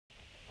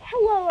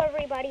Hello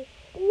everybody,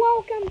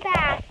 welcome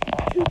back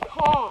to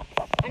Cops,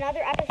 another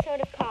episode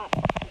of Cops.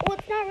 Well,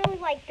 it's not really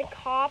like the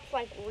cops,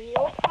 like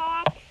real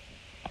cops,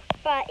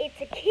 but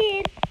it's a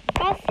kid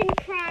busting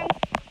crimes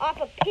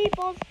off of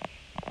people's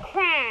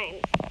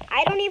crimes.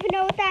 I don't even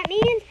know what that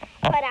means,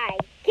 but I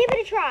give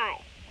it a try,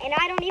 and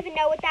I don't even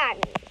know what that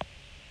means.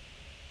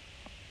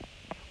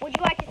 Would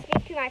you like to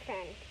speak to my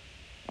friend?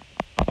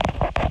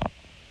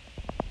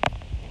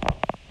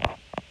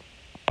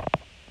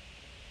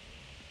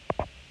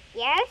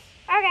 Yes?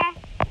 Okay.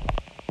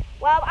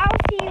 Well, I'll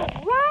see you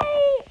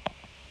right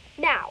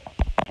now.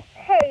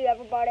 Hey,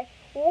 everybody.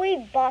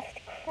 We bust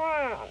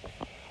crimes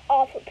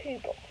off of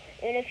people.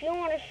 And if you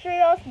want to see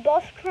us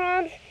bust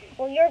crimes,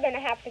 well, you're going to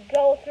have to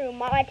go through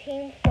my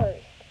team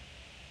first.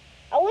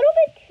 A little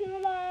bit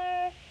too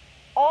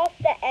off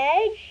the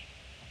edge.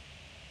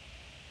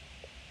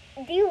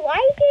 Do you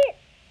like it?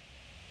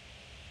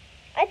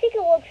 I think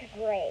it looks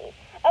great.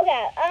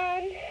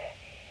 Okay,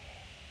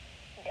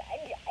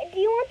 do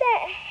you want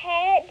that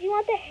head? Do you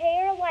want the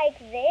hair like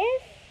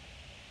this?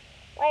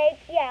 Like,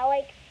 yeah,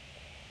 like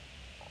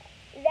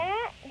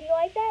that? Do you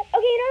like that?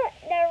 Okay, you know what?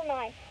 Never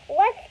mind.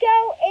 Let's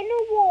go in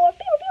the war.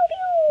 Pew,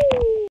 pew,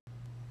 pew.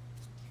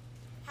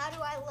 How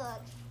do I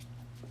look?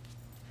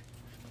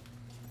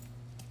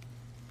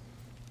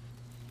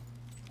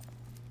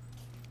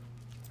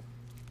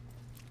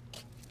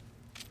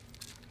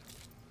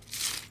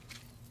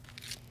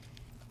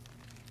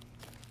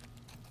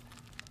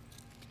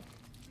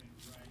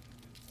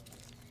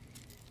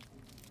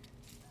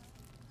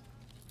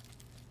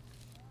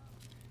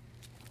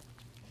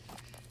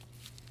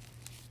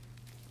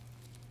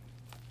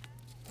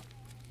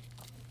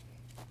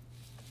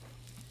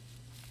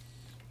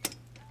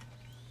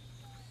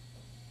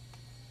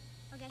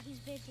 Okay, he's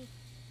busy.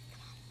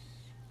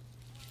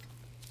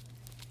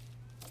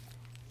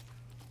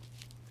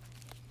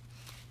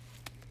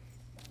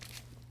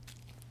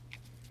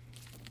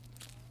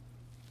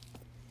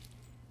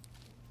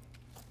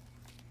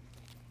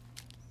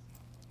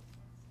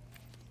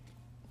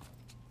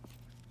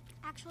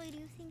 Actually, do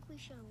you think we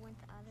should have went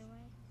the other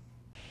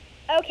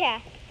way?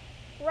 Okay.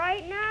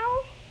 Right now,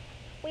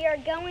 we are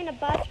going to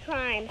bust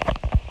crimes.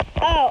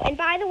 Oh, and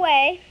by the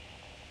way,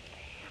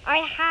 I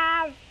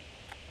have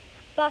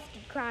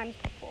busted crimes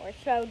before,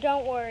 so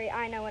don't worry,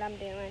 I know what I'm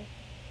doing.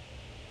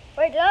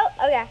 Wait,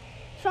 okay.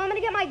 So I'm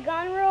gonna get my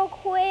gun real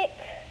quick,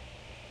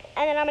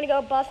 and then I'm gonna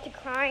go bust a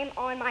crime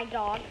on my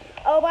dog.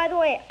 Oh, by the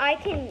way, I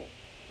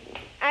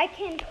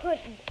can put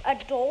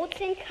adults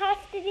in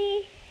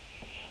custody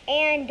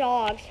and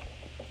dogs.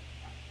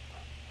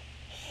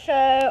 So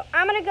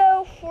I'm gonna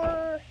go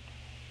for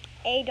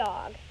a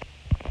dog.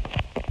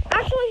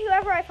 Actually,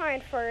 whoever I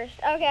find first.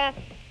 Okay.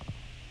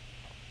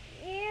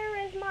 Here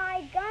is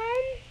my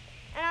gun,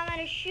 and I'm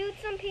gonna shoot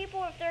some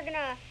people if they're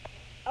gonna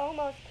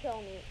almost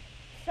kill me.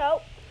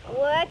 So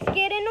let's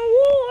get in the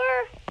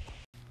war.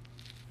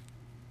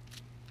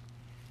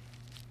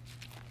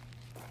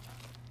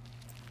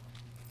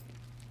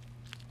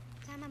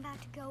 I'm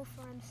about to go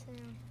for him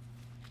soon.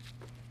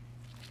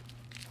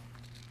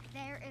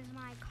 There is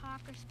my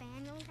Cocker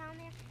Spaniel down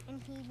there,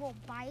 and he will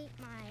bite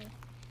my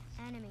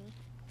enemy.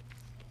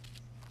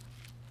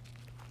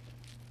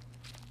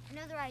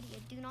 Another idea,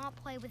 do not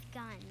play with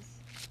guns.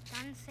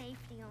 Gun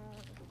safety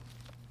only.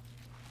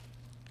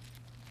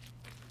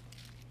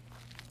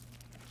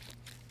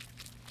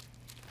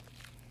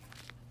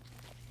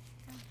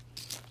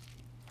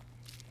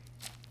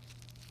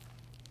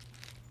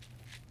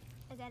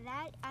 Okay,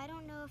 that, I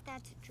don't know if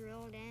that's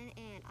drilled in,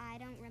 and I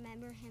don't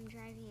remember him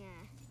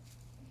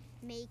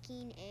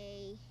making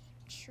a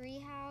tree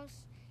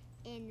house,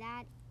 and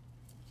that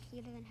he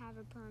doesn't have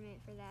a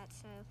permit for that,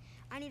 so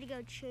I need to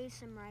go chase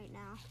him right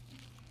now.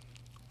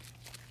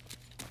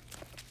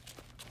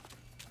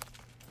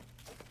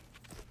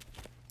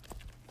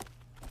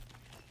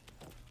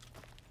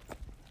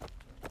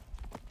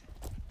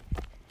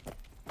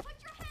 Put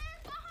your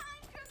hands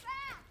behind your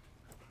back.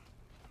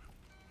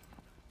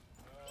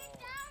 No. Get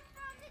down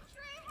from the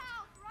tree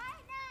house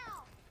right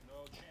now.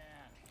 No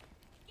chance.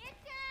 Get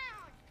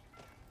down.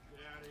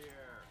 Get out of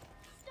here.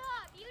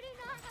 Stop! You do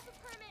not have a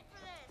permit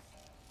for this.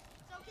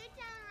 So get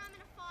down or I'm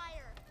gonna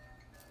fire.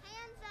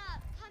 Hands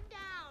up, come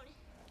down.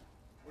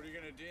 What are you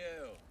gonna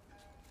do?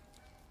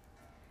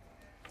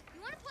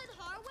 You wanna play the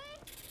hard way?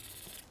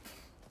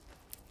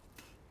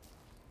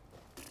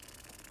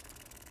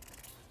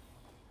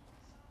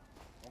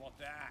 How about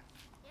that?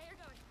 Yeah, you're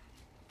going.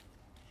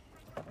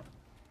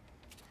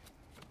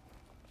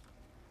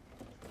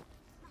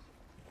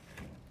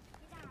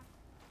 Get down.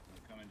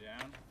 You coming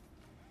down?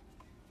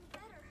 You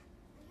better.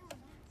 You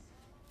and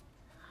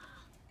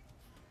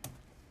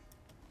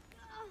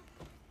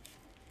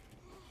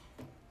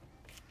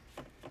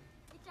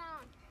Get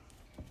down.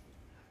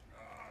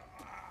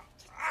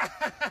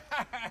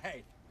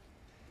 Hey!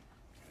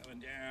 Coming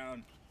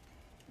down.